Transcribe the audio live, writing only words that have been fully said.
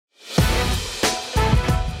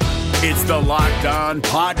It's the Locked On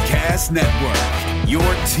Podcast Network, your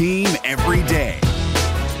team every day.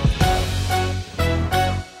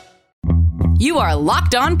 You are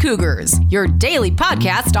Locked On Cougars, your daily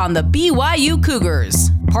podcast on the BYU Cougars,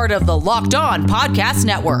 part of the Locked On Podcast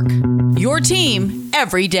Network, your team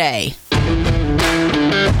every day.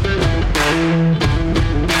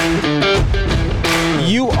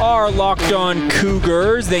 You are Locked On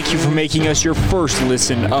Cougars. Thank you for making us your first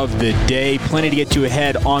listen of the day. Plenty to get to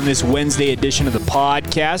ahead on this Wednesday edition of the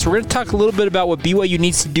podcast. We're going to talk a little bit about what BYU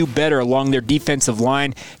needs to do better along their defensive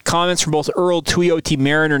line. Comments from both Earl Tuioti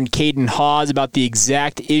Mariner and Caden Hawes about the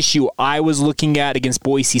exact issue I was looking at against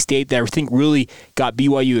Boise State that I think really got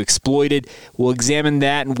BYU exploited. We'll examine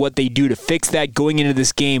that and what they do to fix that going into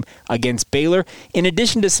this game against Baylor. In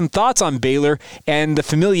addition to some thoughts on Baylor and the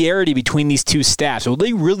familiarity between these two staffs. Will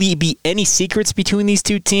there really be any secrets between these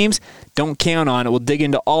two teams? Don't count on it. We'll dig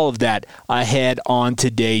into all of that ahead on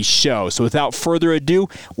today's show. So without further ado,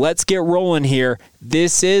 let's get rolling here.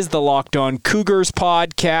 This is the Locked On Cougars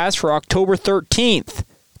podcast for October 13th,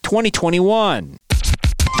 2021.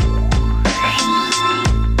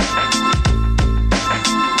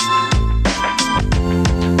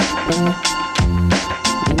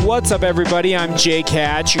 What's up, everybody? I'm Jake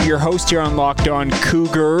Hatch, your host here on Locked On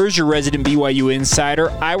Cougars, your resident BYU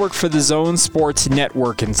insider. I work for the Zone Sports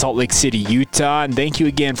Network in Salt Lake City, Utah, and thank you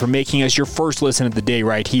again for making us your first listen of the day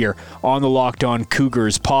right here on the Locked On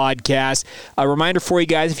Cougars podcast. A reminder for you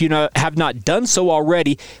guys, if you have not done so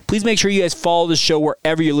already, please make sure you guys follow the show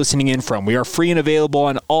wherever you're listening in from. We are free and available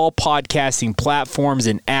on all podcasting platforms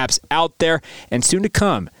and apps out there, and soon to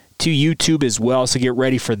come to YouTube as well, so get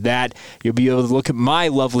ready for that. You'll be able to look at my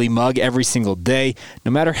lovely mug every single day,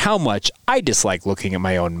 no matter how much I dislike looking at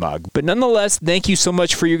my own mug. But nonetheless, thank you so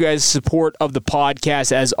much for you guys' support of the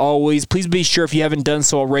podcast. As always, please be sure, if you haven't done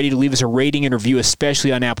so already, to leave us a rating and review,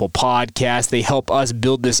 especially on Apple Podcasts. They help us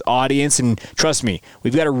build this audience, and trust me,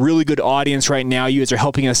 we've got a really good audience right now. You guys are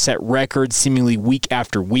helping us set records seemingly week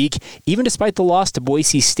after week. Even despite the loss to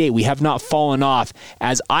Boise State, we have not fallen off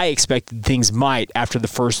as I expected things might after the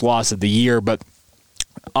first loss of the year. But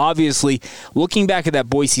obviously, looking back at that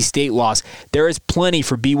Boise State loss, there is plenty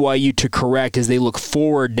for BYU to correct as they look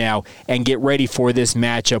forward now and get ready for this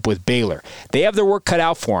matchup with Baylor. They have their work cut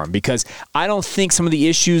out for them, because I don't think some of the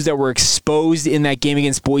issues that were exposed in that game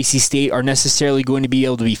against Boise State are necessarily going to be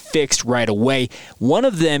able to be fixed right away. One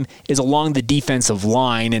of them is along the defensive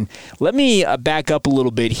line, and let me back up a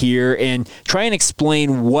little bit here and try and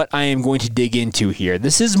explain what I am going to dig into here.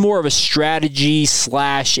 This is more of a strategy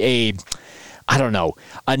slash a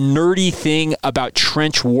nerdy thing about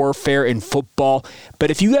trench warfare in football. But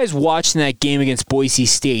if you guys watched in that game against Boise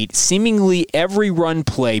State, seemingly every run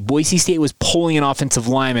play, Boise State was pulling an offensive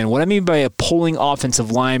lineman. What I mean by a pulling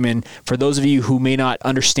offensive lineman, for those of you who may not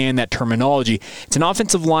understand that terminology, it's an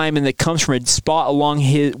offensive lineman that comes from a spot along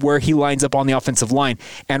where he lines up on the offensive line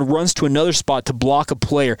and runs to another spot to block a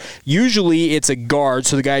player. Usually it's a guard,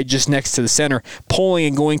 so the guy just next to the center, pulling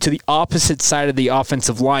and going to the opposite side of the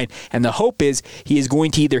offensive line. And the hope is he is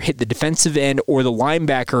going to either hit the defensive end or the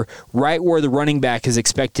linebacker right where the running back is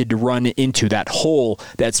expected to run into, that hole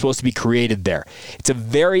that's supposed to be created there. It's a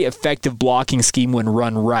very effective blocking scheme when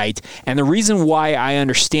run right, and the reason why I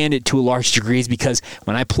understand it to a large degree is because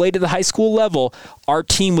when I played at the high school level, our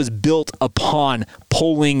team was built upon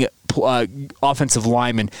pulling offensive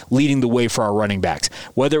linemen leading the way for our running backs.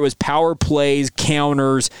 Whether it was power plays,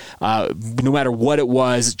 counters, no matter what it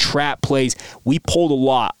was, trap plays, we pulled a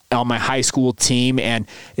lot on my high school team, and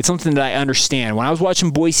it's something that I understand. When I was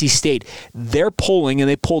watching Boise State, they're pulling, and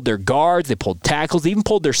they pulled their guards, they pulled tackles, they even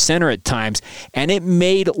pulled their center at times, and it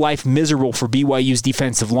made life miserable for BYU's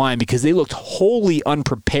defensive line because they looked wholly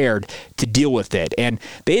unprepared to deal with it, and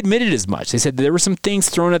they admitted as much. They said there were some things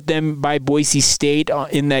thrown at them by Boise State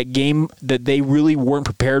in that game that they really weren't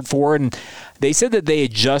prepared for, and they said that they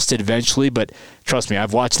adjusted eventually, but trust me,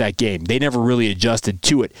 I've watched that game. They never really adjusted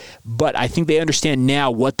to it. But I think they understand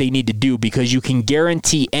now what they need to do, because you can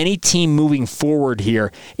guarantee any team moving forward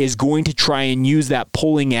here is going to try and use that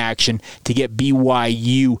pulling action to get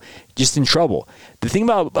BYU just in trouble. The thing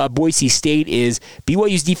about Boise State is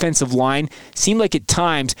BYU's defensive line seemed like at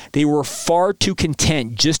times they were far too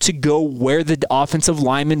content just to go where the offensive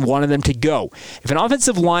lineman wanted them to go. If an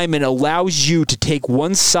offensive lineman allows you to take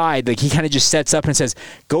one side, like he kind of just sets up and says,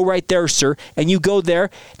 go right there, sir, and you go there,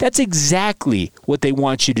 that's exactly what they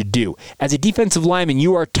want you to do. As a defensive lineman,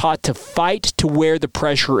 you are taught to fight to where the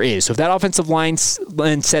pressure is. So if that offensive line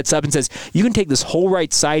sets up and says, you can take this whole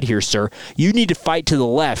right side here, sir, you need to fight to the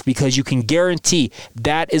left, because you can guarantee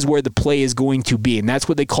that is where the play is going to be. And that's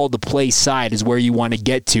what they call the play side, is where you want to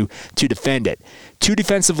get to defend it. Two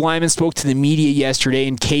defensive linemen spoke to the media yesterday,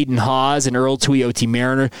 in Caden Haws and Earl Tuioti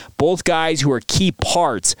Mariner, both guys who are key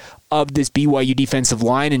parts of this BYU defensive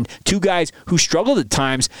line, and two guys who struggled at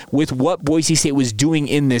times with what Boise State was doing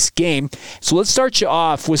in this game. So let's start you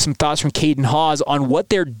off with some thoughts from Caden Haws on what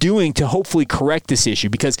they're doing to hopefully correct this issue,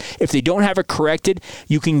 because if they don't have it corrected,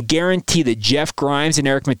 you can guarantee that Jeff Grimes and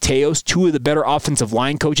Eric Mateos, two of the better offensive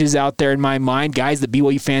line coaches out there in my mind, guys that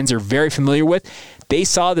BYU fans are very familiar with, they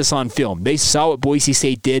saw this on film. They saw what Boise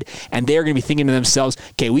State did, and they're going to be thinking to themselves,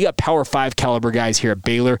 okay, we got Power 5 caliber guys here at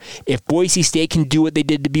Baylor. If Boise State can do what they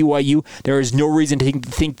did to BYU, there is no reason to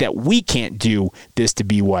think that we can't do this to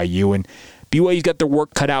BYU. And BYU's got their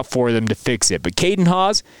work cut out for them to fix it. But Caden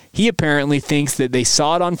Haws, he apparently thinks that they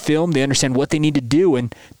saw it on film, they understand what they need to do,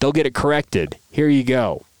 and they'll get it corrected. Here you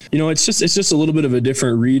go. It's just a little bit of a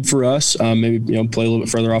different read for us. Maybe play a little bit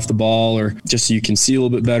further off the ball, or just so you can see a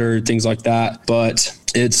little bit better, things like that. But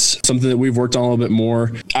it's something that we've worked on a little bit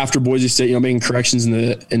more after Boise State, making corrections in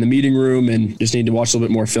the meeting room, and just need to watch a little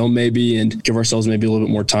bit more film maybe, and give ourselves maybe a little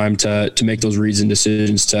bit more time to make those reads and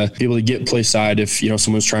decisions, to be able to get play side if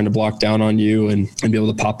someone's trying to block down on you, and be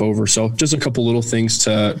able to pop over. So just a couple little things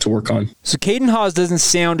to work on. So Caden Haws doesn't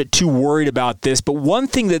sound too worried about this, but one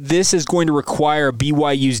thing that this is going to require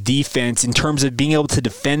BYU's defense in terms of being able to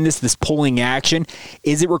defend this pulling action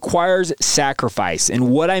is it requires sacrifice. And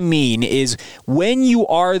what I mean is, when you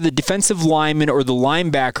are the defensive lineman or the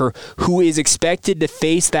linebacker who is expected to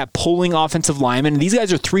face that pulling offensive lineman, and these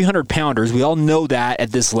guys are 300-pounders. We all know that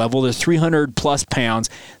at this level. They're 300-plus pounds.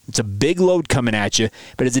 It's a big load coming at you.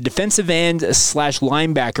 But as a defensive end /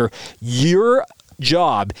 linebacker, your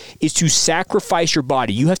job is to sacrifice your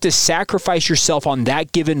body. You have to sacrifice yourself on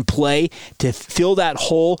that given play to fill that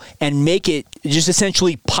hole and make it just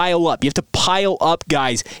essentially pile up. You have to pile up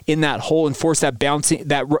guys in that hole and force that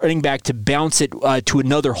running back to bounce it to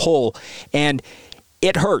another hole. And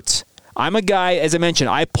it hurts. I'm a guy, as I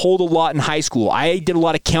mentioned, I pulled a lot in high school. I did a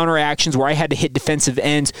lot of counter actions where I had to hit defensive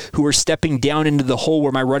ends who were stepping down into the hole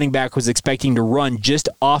where my running back was expecting to run just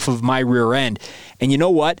off of my rear end. And you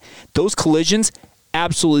know what? Those collisions,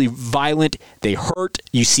 absolutely violent. They hurt.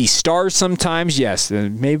 You see stars sometimes. Yes, there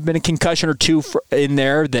may have been a concussion or two in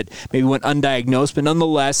there that maybe went undiagnosed, but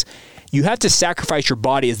nonetheless, you have to sacrifice your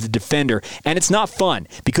body as the defender, and it's not fun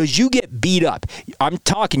because you get beat up. I'm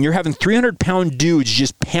talking, you're having 300-pound dudes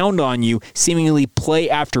just pound on you seemingly play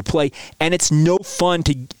after play, and it's no fun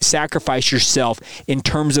to sacrifice yourself in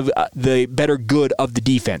terms of the better good of the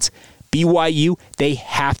defense. BYU, they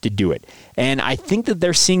have to do it. And I think that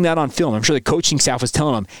they're seeing that on film. I'm sure the coaching staff was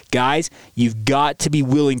telling them, guys, you've got to be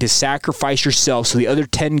willing to sacrifice yourself so the other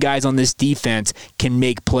 10 guys on this defense can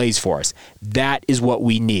make plays for us. That is what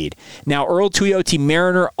we need. Now, Earl Tuioti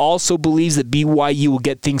Mariner also believes that BYU will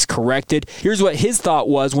get things corrected. Here's what his thought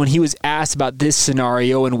was when he was asked about this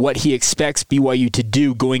scenario and what he expects BYU to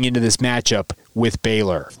do going into this matchup with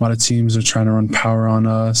Baylor. A lot of teams are trying to run power on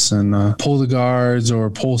us and pull the guards or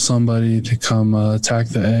pull somebody to come attack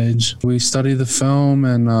the edge. We studied the film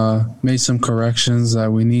and made some corrections that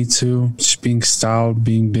we need to. Just being stout,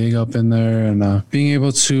 being big up in there, and being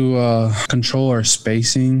able to control our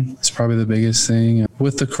spacing is probably the biggest thing.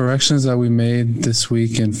 With the corrections that we made this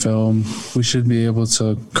week in film, we should be able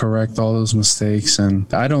to correct all those mistakes,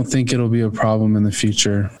 and I don't think it'll be a problem in the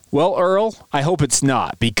future. Well, Earl, I hope it's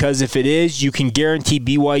not, because if it is, you can guarantee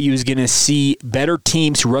BYU is going to see better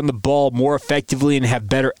teams who run the ball more effectively and have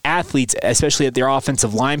better athletes, especially at their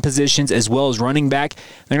offensive line positions as well as running back.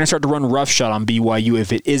 They're going to start to run roughshod on BYU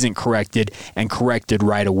if it isn't corrected, and corrected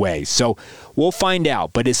right away. So we'll find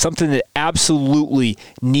out, but it's something that absolutely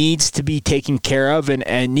needs to be taken care of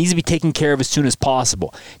and needs to be taken care of as soon as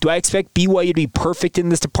possible. Do I expect BYU to be perfect in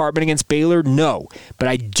this department against Baylor? No, but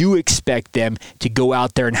I do expect them to go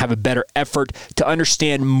out there and have a better effort to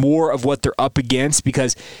understand more of what they're up against,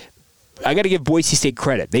 because I got to give Boise State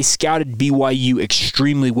credit. They scouted BYU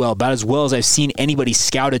extremely well, about as well as I've seen anybody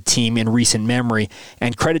scout a team in recent memory,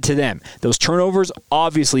 and credit to them. Those turnovers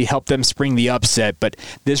obviously helped them spring the upset, but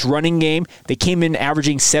this running game, they came in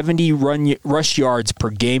averaging 70 rush yards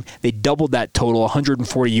per game. They doubled that total,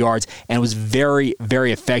 140 yards, and it was very,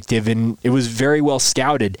 very effective, and it was very well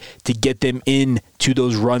scouted to get them in to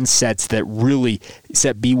those run sets that really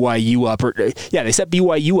set BYU up. They set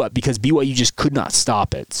BYU up because BYU just could not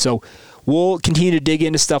stop it. So we'll continue to dig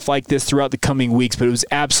into stuff like this throughout the coming weeks, but it was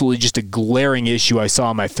absolutely just a glaring issue I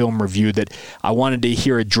saw in my film review that I wanted to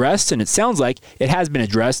hear addressed, and it sounds like it has been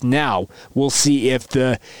addressed. Now we'll see if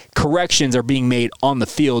the corrections are being made on the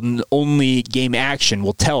field, and only game action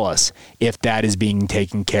will tell us if that is being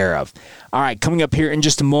taken care of. All right, coming up here in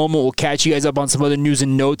just a moment, we'll catch you guys up on some other news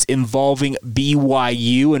and notes involving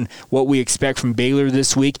BYU and what we expect from Baylor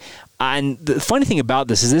this week. And the funny thing about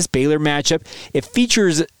this Baylor matchup, it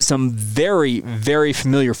features some very, very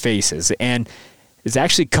familiar faces, and it's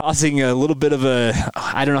actually causing a little bit of a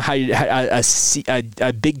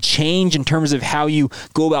big change in terms of how you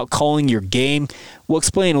go about calling your game. We'll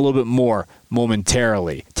explain a little bit more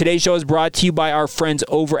momentarily. Today's show is brought to you by our friends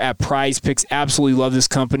over at Prize Picks. Absolutely love this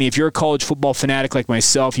company. If you're a college football fanatic like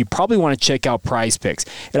myself, you probably want to check out Prize Picks.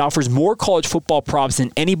 It offers more college football props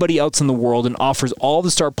than anybody else in the world and offers all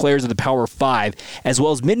the star players of the Power 5, as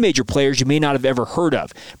well as mid-major players you may not have ever heard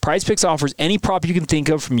of. Prize Picks offers any prop you can think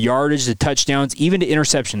of, from yardage to touchdowns, even to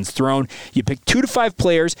interceptions thrown. You pick 2 to 5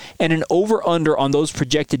 players and an over-under on those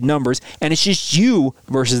projected numbers, and it's just you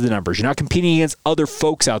versus the numbers. You're not competing against other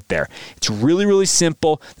folks out there. It's really, really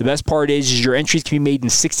simple. The best part is your entries can be made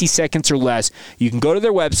in 60 seconds or less. You can go to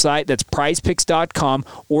their website, that's prizepicks.com,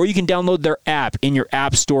 or you can download their app in your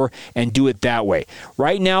app store and do it that way.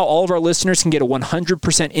 Right now, all of our listeners can get a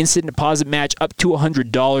 100% instant deposit match up to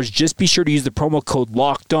 $100. Just be sure to use the promo code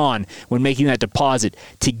LOCKEDON when making that deposit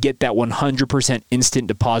to get that 100% instant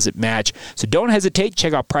deposit match. So don't hesitate.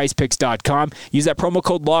 Check out prizepicks.com. Use that promo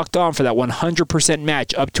code LOCKEDON for that 100%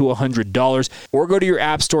 match up to $100, or go to your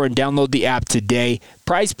app store and download the app today.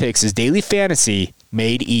 Prize Picks is daily fantasy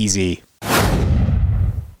made easy.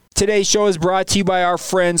 Today's show is brought to you by our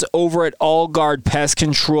friends over at All Guard Pest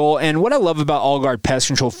Control. And what I love about All Guard Pest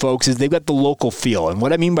Control, folks, is they've got the local feel. And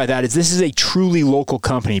what I mean by that is this is a truly local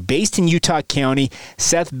company based in Utah County.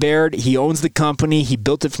 Seth Baird, he owns the company. He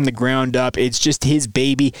built it from the ground up. It's just his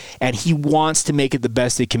baby, and he wants to make it the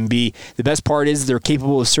best it can be. The best part is they're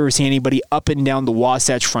capable of servicing anybody up and down the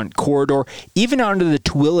Wasatch Front Corridor. Even out into the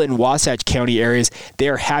Tooele and Wasatch County areas, they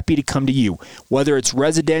are happy to come to you. Whether it's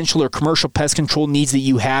residential or commercial pest control needs that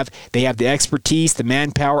you have, they have the expertise, the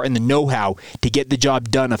manpower, and the know-how to get the job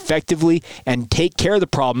done effectively and take care of the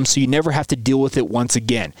problem so you never have to deal with it once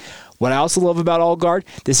again. What I also love about All Guard,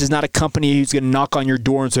 this is not a company who's going to knock on your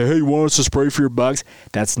door and say, hey, you want us to spray for your bugs?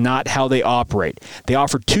 That's not how they operate. They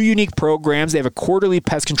offer 2 unique programs. They have a quarterly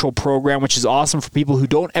pest control program, which is awesome for people who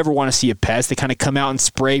don't ever want to see a pest. They kind of come out and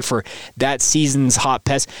spray for that season's hot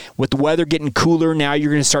pest. With the weather getting cooler now, you're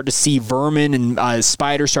going to start to see vermin and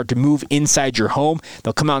spiders start to move inside your home.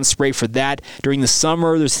 They'll come out and spray for that. During the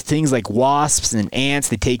summer, there's things like wasps and ants.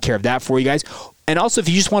 They take care of that for you guys. And also, if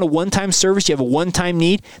you just want a one-time service, you have a one-time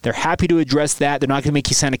need, they're happy to address that. They're not going to make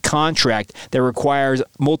you sign a contract that requires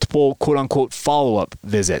multiple quote-unquote follow-up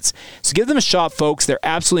visits. So give them a shot, folks. They're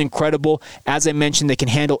absolutely incredible. As I mentioned, they can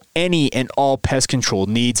handle any and all pest control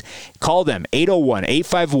needs. Call them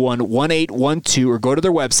 801-851-1812 or go to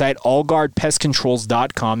their website,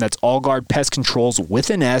 allguardpestcontrols.com. That's allguardpestcontrols with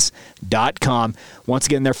an S.com. Once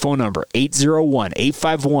again, their phone number,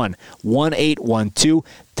 801-851-1812.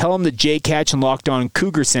 Tell them that Jay Catch and Locked On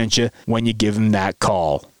Cougar sent you when you give them that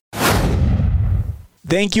call.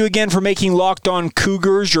 Thank you again for making Locked On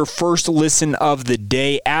Cougars your first listen of the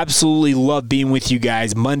day. Absolutely love being with you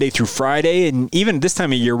guys Monday through Friday, and even this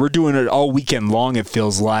time of year, we're doing it all weekend long, it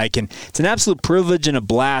feels like, and it's an absolute privilege and a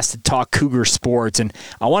blast to talk Cougar sports, and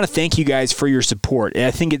I want to thank you guys for your support. And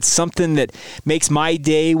I think it's something that makes my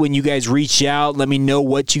day when you guys reach out, let me know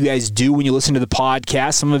what you guys do when you listen to the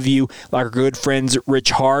podcast. Some of you, like our good friends Rich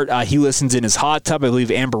Hart, he listens in his hot tub. I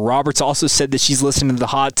believe Amber Roberts also said that she's listening to the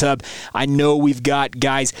hot tub. I know we've got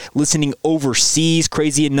guys listening overseas,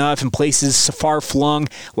 crazy enough, in places far-flung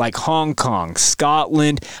like Hong Kong,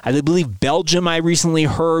 Scotland, I believe Belgium. I recently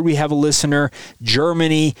heard we have a listener,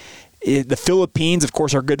 Germany, the Philippines, of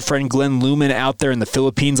course, our good friend Glenn Lumen out there in the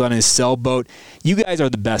Philippines on his sailboat. You guys are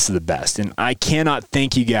the best of the best, and I cannot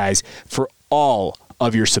thank you guys for all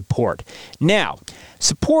of your support. Now,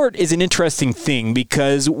 support is an interesting thing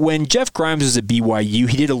because when Jeff Grimes was at BYU,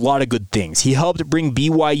 he did a lot of good things. He helped bring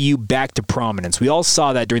BYU back to prominence. We all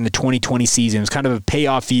saw that during the 2020 season. It was kind of a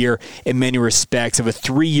payoff year in many respects of a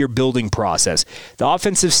 3-year building process. The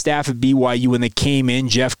offensive staff at BYU, when they came in,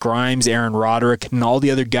 Jeff Grimes, Aaron Roderick, and all the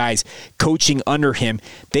other guys coaching under him,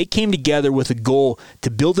 they came together with a goal to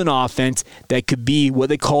build an offense that could be what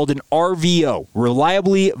they called an RVO,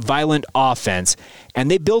 reliably violent offense, and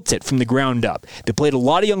they built it from the ground up. They played played a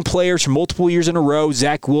lot of young players for multiple years in a row,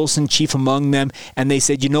 Zach Wilson chief among them, and they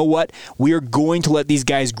said, you know what? We are going to let these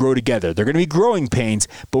guys grow together. They're going to be growing pains,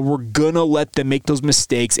 but we're going to let them make those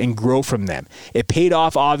mistakes and grow from them. It paid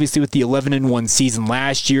off, obviously, with the 11-1 season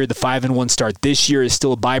last year. The 5-1 start this year is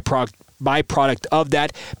still a byproduct of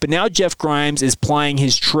that. But now Jeff Grimes is plying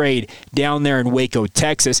his trade down there in Waco,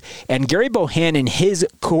 Texas. And Gary Bohannon, his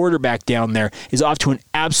quarterback down there, is off to an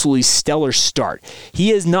absolutely stellar start. He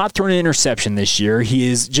has not thrown an interception this year. He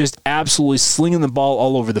is just absolutely slinging the ball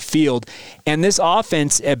all over the field. And this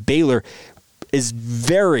offense at Baylor is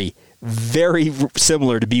very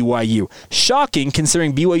similar to BYU. Shocking,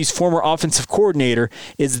 considering BYU's former offensive coordinator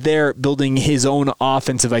is there building his own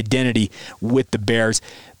offensive identity with the Bears.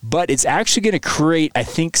 But it's actually going to create, I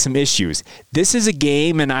think, some issues. This is a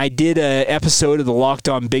game, and I did an episode of the Locked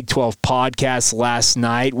On Big 12 podcast last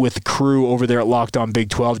night with the crew over there at Locked On Big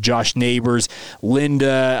 12, Josh Neighbors,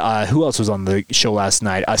 Linda, who else was on the show last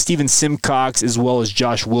night? Steven Simcox, as well as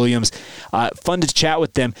Josh Williams. Fun to chat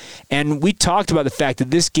with them. And we talked about the fact that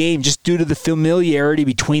this game, just due to the familiarity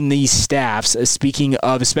between these staffs, speaking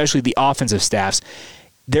of especially the offensive staffs,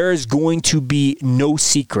 there is going to be no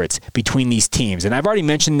secrets between these teams. And I've already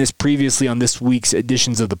mentioned this previously on this week's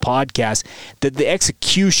editions of the podcast, that the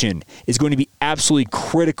execution is going to be absolutely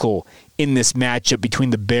critical in this matchup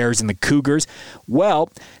between the Bears and the Cougars. Well,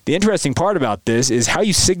 the interesting part about this is how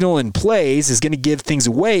you signal in plays is going to give things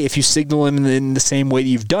away if you signal them in the same way that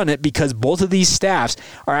you've done it, because both of these staffs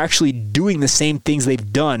are actually doing the same things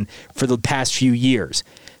they've done for the past few years.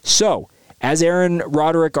 So, as Aaron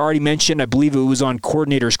Roderick already mentioned, I believe it was on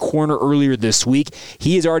Coordinator's Corner earlier this week,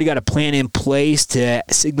 he has already got a plan in place to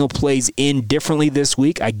signal plays in differently this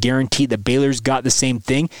week. I guarantee that Baylor's got the same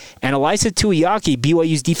thing. And Elisa Tuiaki,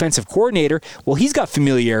 BYU's defensive coordinator, well, he's got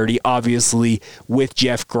familiarity, obviously, with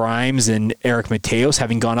Jeff Grimes and Eric Mateos,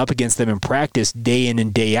 having gone up against them in practice day in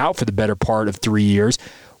and day out for the better part of 3 years.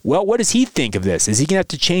 Well, what does he think of this? Is he going to have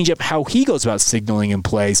to change up how he goes about signaling in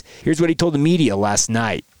plays? Here's what he told the media last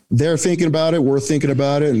night. They're thinking about it. We're thinking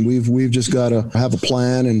about it, and we've just got to have a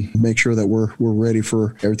plan and make sure that we're ready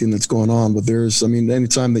for everything that's going on. But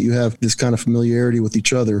anytime that you have this kind of familiarity with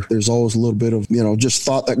each other, there's always a little bit of just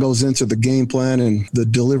thought that goes into the game plan and the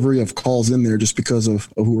delivery of calls in there, just because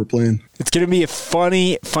of who we're playing. It's going to be a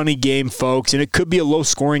funny game, folks, and it could be a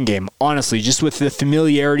low-scoring game. Honestly, just with the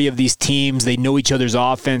familiarity of these teams, they know each other's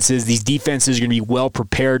offenses. These defenses are going to be well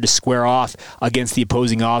prepared to square off against the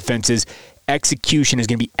opposing offenses. Execution is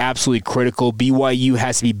going to be absolutely critical. BYU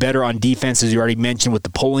has to be better on defense, as you already mentioned, with the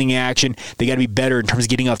pulling action. They got to be better in terms of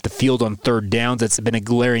getting off the field on third downs. That's been a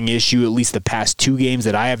glaring issue, at least the past 2 games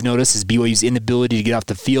that I have noticed, is BYU's inability to get off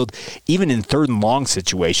the field, even in third and long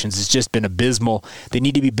situations. It's just been abysmal. They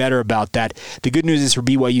need to be better about that. The good news is for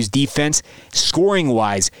BYU's defense,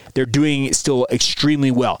 scoring-wise, they're doing still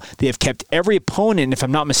extremely well. They have kept every opponent, if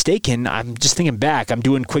I'm not mistaken, I'm just thinking back, I'm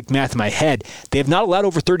doing quick math in my head, they have not allowed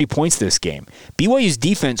over 30 points this game. BYU's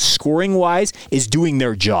defense, scoring-wise, is doing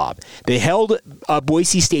their job. They held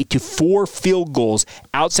Boise State to 4 field goals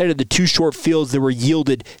outside of the 2 short fields that were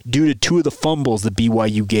yielded due to 2 of the fumbles that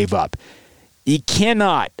BYU gave up. You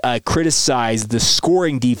cannot criticize the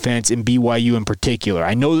scoring defense in BYU in particular.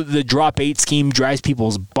 I know that the drop 8 scheme drives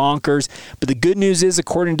people's bonkers, but the good news is,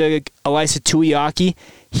 according to Elisa Tuiaki,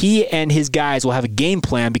 he and his guys will have a game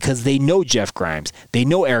plan because they know Jeff Grimes. They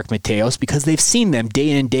know Eric Mateos because they've seen them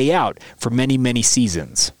day in and day out for many, many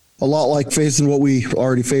seasons. A lot like facing what we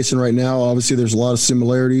already facing right now. Obviously, there's a lot of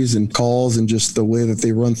similarities and calls and just the way that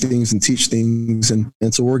they run things and teach things. And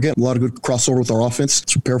so we're getting a lot of good crossover with our offense.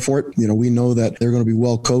 Let's prepare for it. We know that they're going to be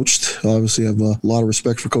well coached. Obviously, have a lot of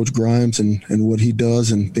respect for Coach Grimes and what he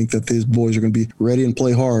does, and think that these boys are going to be ready and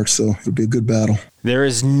play hard. So it'll be a good battle. There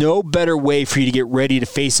is no better way for you to get ready to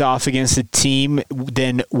face off against a team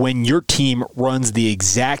than when your team runs the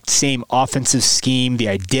exact same offensive scheme, the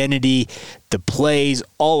identity, the plays,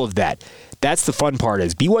 all of that. That's the fun part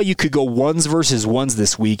is BYU could go 1s versus 1s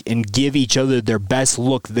this week and give each other their best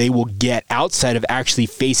look they will get outside of actually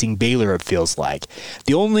facing Baylor, it feels like.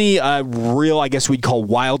 The only real, I guess we'd call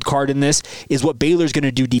wild card in this is what Baylor's going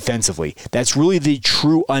to do defensively. That's really the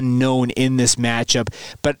true unknown in this matchup.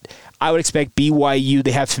 But I would expect BYU, they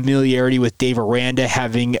have familiarity with Dave Aranda,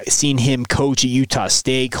 having seen him coach at Utah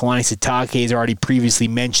State. Kalani Sitake has already previously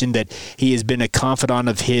mentioned that he has been a confidant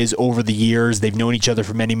of his over the years. They've known each other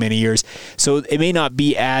for many, many years. So it may not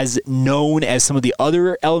be as known as some of the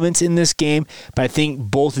other elements in this game, but I think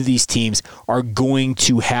both of these teams are going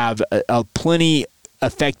to have a plenty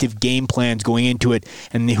effective game plans going into it,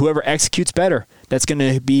 and whoever executes better, that's going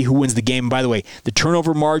to be who wins the game. By the way, the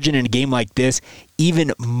turnover margin in a game like this,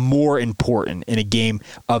 even more important in a game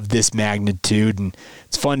of this magnitude. And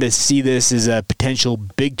it's fun to see this as a potential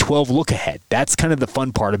Big 12 look ahead. That's kind of the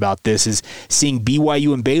fun part about this, is seeing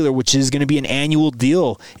BYU and Baylor, which is going to be an annual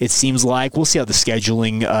deal, it seems like. We'll see how the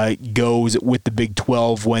scheduling goes with the Big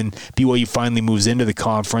 12 when BYU finally moves into the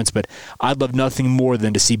conference. But I'd love nothing more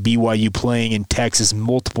than to see BYU playing in Texas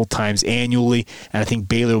multiple times annually, and I think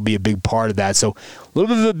Baylor will be a big part of that. So a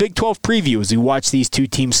little bit of a Big 12 preview as we watch these two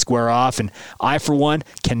teams square off, and I, for one,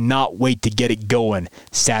 cannot wait to get it going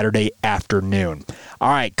Saturday afternoon. All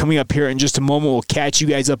right, coming up here in just a moment, we'll catch you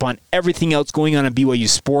guys up on everything else going on in BYU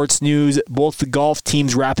sports news. Both the golf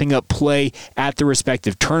teams wrapping up play at their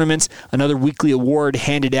respective tournaments. Another weekly award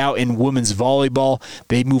handed out in women's volleyball.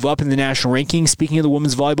 They move up in the national rankings. Speaking of the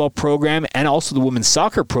women's volleyball program, and also the women's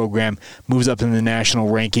soccer program moves up in the national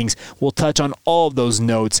rankings. We'll touch on all of those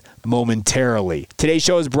notes momentarily. Today's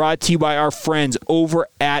show is brought to you by our friends over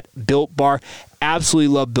at Built Bar. Absolutely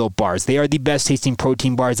love Built Bars. They are the best tasting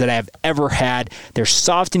protein bars that I have ever had. They're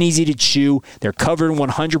soft and easy to chew. They're covered in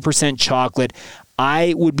 100% chocolate.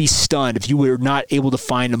 I would be stunned if you were not able to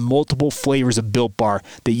find multiple flavors of Built Bar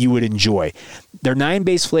that you would enjoy. Their 9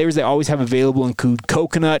 base flavors they always have available include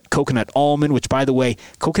coconut almond, which, by the way,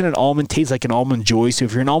 coconut almond tastes like an Almond Joy, so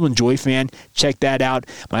if you're an Almond Joy fan, check that out.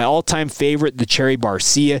 My all-time favorite, the cherry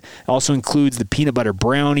barcia. It also includes the peanut butter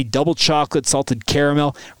brownie, double chocolate, salted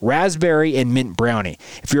caramel, raspberry, and mint brownie.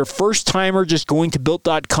 If you're a first-timer just going to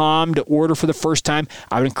Built.com to order for the first time,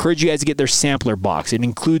 I would encourage you guys to get their sampler box. It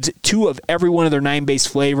includes 2 of every one of their 9 base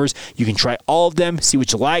flavors. You can try all of them, see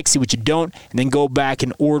what you like, see what you don't, and then go back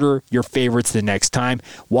and order your favorites the next time.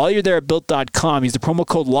 While you're there at Built.com, use the promo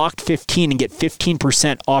code LOCKED15 and get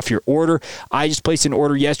 15% off your order. I just placed an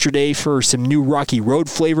order yesterday for some new Rocky Road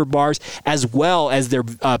flavor bars, as well as their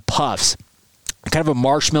puffs. Kind of a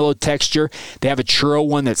marshmallow texture. They have a churro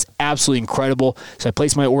one that's absolutely incredible. So I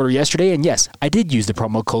placed my order yesterday, and yes, I did use the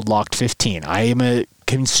promo code LOCKED15. I am a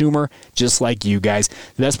consumer just like you guys.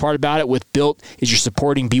 The best part about it with Built is you're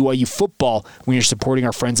supporting BYU football when you're supporting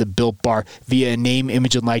our friends at Built Bar via a name,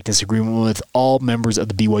 image, and likeness agreement with all members of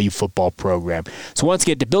the BYU football program. So once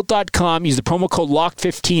again, to Built.com, use the promo code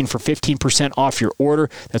LOCKED15 for 15% off your order.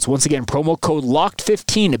 That's once again promo code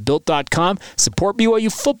LOCKED15 at Built.com. Support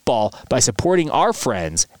BYU football by supporting our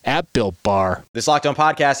friends at Built Bar. This Locked On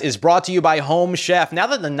podcast is brought to you by Home Chef. Now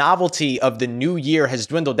that the novelty of the new year has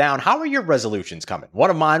dwindled down, how are your resolutions coming? One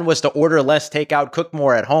of mine was to order less takeout, cook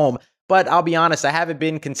more at home, but I'll be honest, I haven't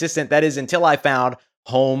been consistent. That is until I found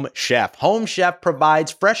Home Chef. Home Chef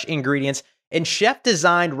provides fresh ingredients and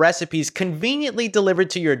chef-designed recipes conveniently delivered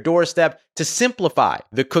to your doorstep to simplify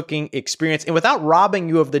the cooking experience and without robbing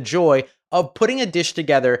you of the joy of putting a dish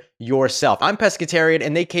together yourself. I'm pescatarian,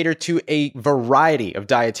 and they cater to a variety of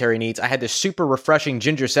dietary needs. I had this super refreshing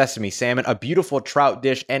ginger sesame salmon, a beautiful trout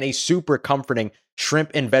dish, and a super comforting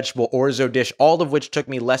shrimp and vegetable orzo dish, all of which took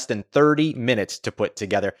me less than 30 minutes to put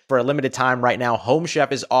together. For a limited time right now, Home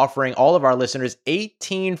Chef is offering all of our listeners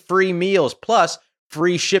 18 free meals, plus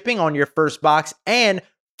free shipping on your first box, and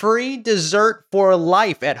free dessert for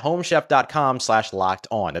life at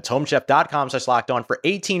homechef.com/lockedon. That's homechef.com/lockedon for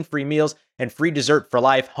 18 free meals and free dessert for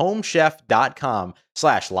life.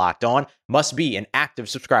 Homechef.com/lockedon. Must be an active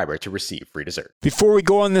subscriber to receive free dessert. Before we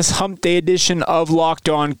go on this hump day edition of Locked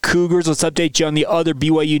On Cougars, let's update you on the other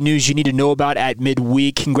BYU news you need to know about at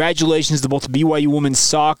midweek. Congratulations to both BYU women's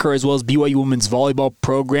soccer as well as BYU women's volleyball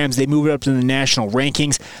programs. They moved up to the national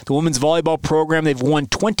rankings. The women's volleyball program, they've won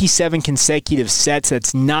 27 consecutive sets.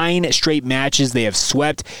 That's 9 straight matches they have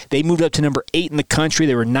swept. They moved up to number 8 in the country.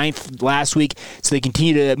 They were 9th last week, so they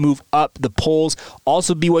continue to move up the polls.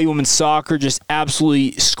 Also, BYU women's soccer just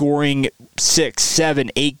absolutely scoring 6,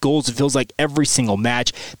 7, 8 goals. It feels like every single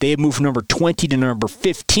match. They have moved from number 20 to number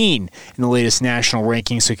 15 in the latest national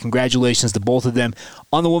ranking, so congratulations to both of them.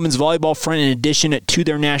 On the women's volleyball front, in addition to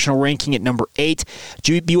their national ranking at number 8,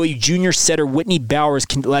 BYU junior setter Whitney Bowers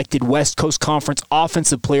collected West Coast Conference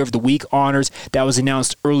Offensive Player of the Week honors. That was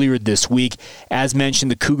announced earlier this week. As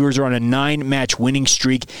mentioned, the Cougars are on a 9-match winning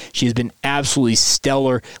streak. She has been absolutely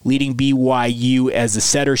stellar, leading BYU as the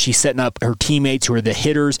setter. She's setting up her teammates who are the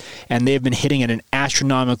hitters, and they have been hitting at an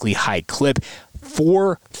astronomically high clip.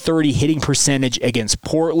 .430 hitting percentage against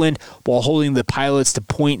Portland while holding the Pilots to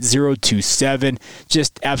 .027.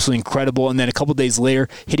 Just absolutely incredible. And then a couple days later,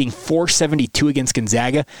 hitting .472 against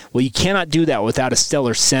Gonzaga. Well, you cannot do that without a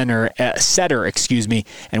stellar setter,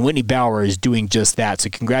 and Whitney Bauer is doing just that. So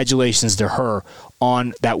congratulations to her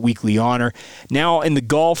on that weekly honor. Now in the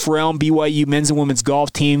golf realm, BYU men's and women's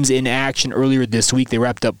golf teams in action earlier this week. They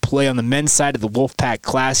wrapped up play on the men's side of the Wolfpack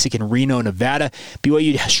Classic in Reno, Nevada.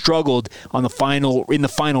 BYU struggled in the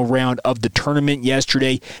final round of the tournament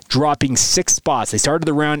yesterday, dropping 6 spots. They started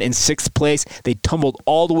the round in 6th place. They tumbled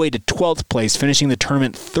all the way to 12th place, finishing the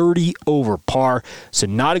tournament 30 over par. So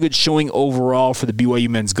not a good showing overall for the BYU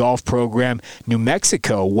men's golf program. New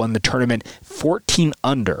Mexico won the tournament 14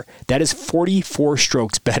 under. That is 44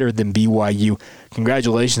 strokes better than BYU.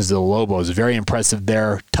 Congratulations to the Lobos. Very impressive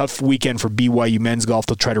there. Tough weekend for BYU men's golf.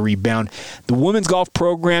 They'll try to rebound. The women's golf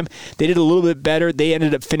program, they did a little bit better. They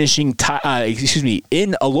ended up finishing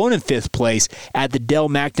alone in 5th place at the Dell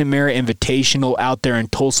McNamara Invitational out there in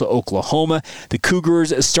Tulsa, Oklahoma. The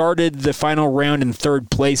Cougars started the final round in 3rd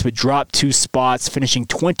place, but dropped 2 spots, finishing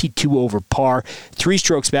 22 over par, 3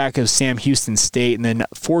 strokes back of Sam Houston State, and then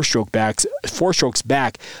 4 strokes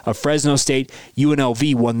back of Fresno State.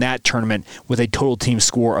 UNLV won that tournament with a total team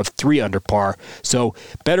score of 3 under par. So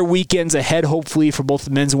better weekends ahead, hopefully, for both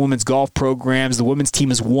the men's and women's golf programs. The women's team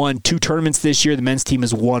has won 2 tournaments this year. The men's team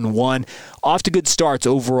has won 1. Off to good starts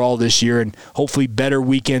overall this year, and hopefully better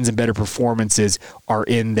weekends and better performances are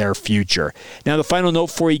in their future. Now, the final note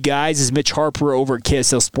for you guys is Mitch Harper over at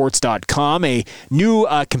KSLSports.com, a new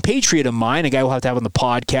compatriot of mine, a guy we'll have to have on the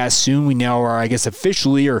podcast soon. We now are, I guess,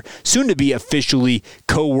 officially or soon to be officially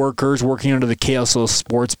co-workers working under the KSL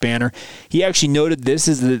Sports banner. He actually noted this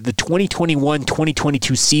is the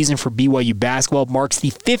 2021-2022 season for BYU basketball marks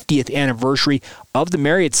the 50th anniversary of the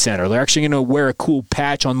Marriott Center. They're actually going to wear a cool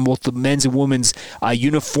patch on both the men's and women's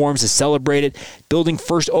uniforms to celebrate it. Building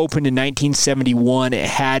first opened in 1971. It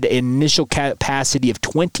had an initial capacity of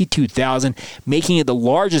 22,000, making it the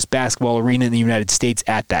largest basketball arena in the United States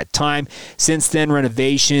at that time. Since then,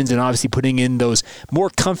 renovations and obviously putting in those more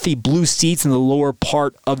comfy blue seats in the lower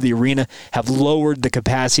part of the arena have lowered the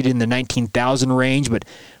capacity in the 19,000 range, but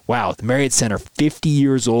wow, the Marriott Center, 50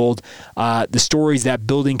 years old. The stories that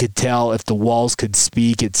building could tell if the walls could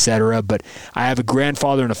speak, etc. But I have a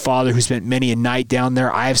grandfather and a father who spent many a night down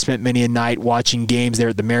there. I have spent many a night watching games there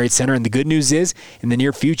at the Marriott Center. And the good news is, in the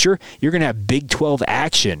near future, you're going to have Big 12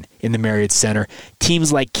 action in the Marriott Center.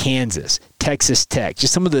 Teams like Kansas, Texas Tech,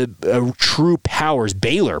 just some of the true powers.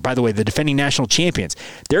 Baylor, by the way, the defending national champions,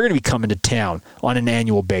 they're going to be coming to town on an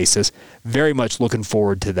annual basis. Very much looking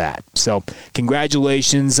forward to that. So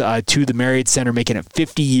congratulations to the Marriott Center, making it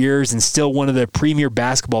 50 years and still one of the premier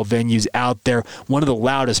basketball venues out there, one of the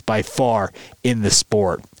loudest by far in the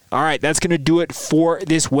sport. All right, that's going to do it for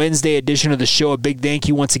this Wednesday edition of the show. A big thank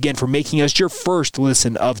you once again for making us your first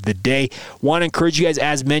listen of the day. Want to encourage you guys,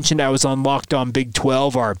 as mentioned, I was on Locked On Big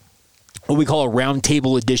 12, our what we call a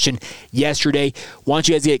roundtable edition yesterday. Want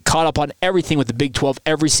you guys to get caught up on everything with the Big 12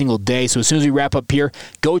 every single day. So as soon as we wrap up here,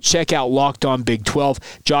 go check out Locked On Big 12.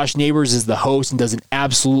 Josh Neighbors is the host and does an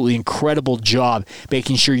absolutely incredible job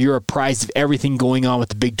making sure you're apprised of everything going on with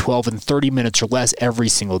the Big 12 in 30 minutes or less every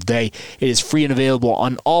single day. It is free and available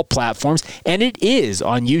on all platforms, and it is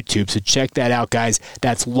on YouTube. So check that out, guys.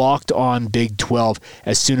 That's Locked On Big 12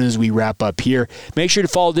 as soon as we wrap up here. Make sure to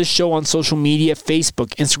follow this show on social media, Facebook,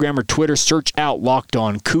 Instagram, or Twitter. Search out Locked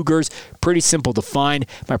On Cougars. Pretty simple to find.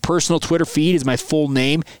 My personal Twitter feed is my full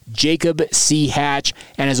name, Jacob C. Hatch.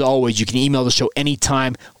 And as always, you can email the show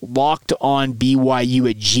anytime,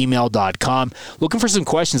 lockedonbyu@gmail.com. Looking for some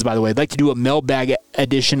questions, by the way. I'd like to do a mailbag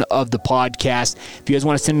edition of the podcast. If you guys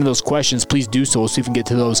want to send in those questions, please do so. We'll see if we can get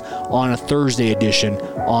to those on a Thursday edition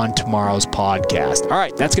on tomorrow's podcast. All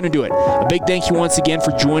right, that's going to do it. A big thank you once again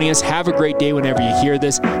for joining us. Have a great day whenever you hear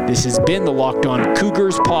this. This has been the Locked On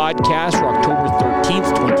Cougars podcast for October 13th,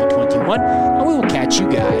 2021, and we will catch you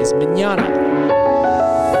guys mañana.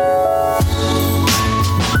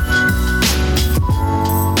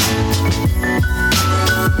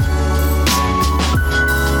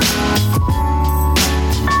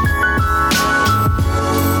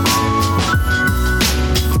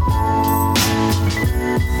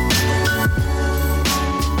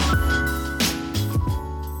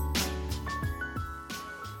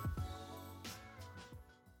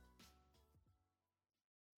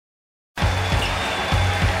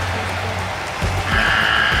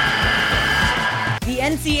 The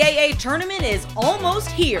NCAA tournament is almost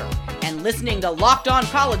here, and listening to Locked On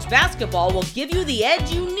College Basketball will give you the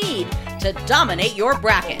edge you need to dominate your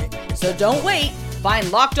bracket. So don't wait.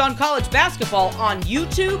 Find Locked On College Basketball on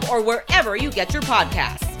YouTube or wherever you get your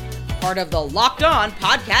podcasts. Part of the Locked On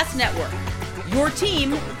Podcast Network. Your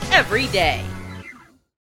team every day.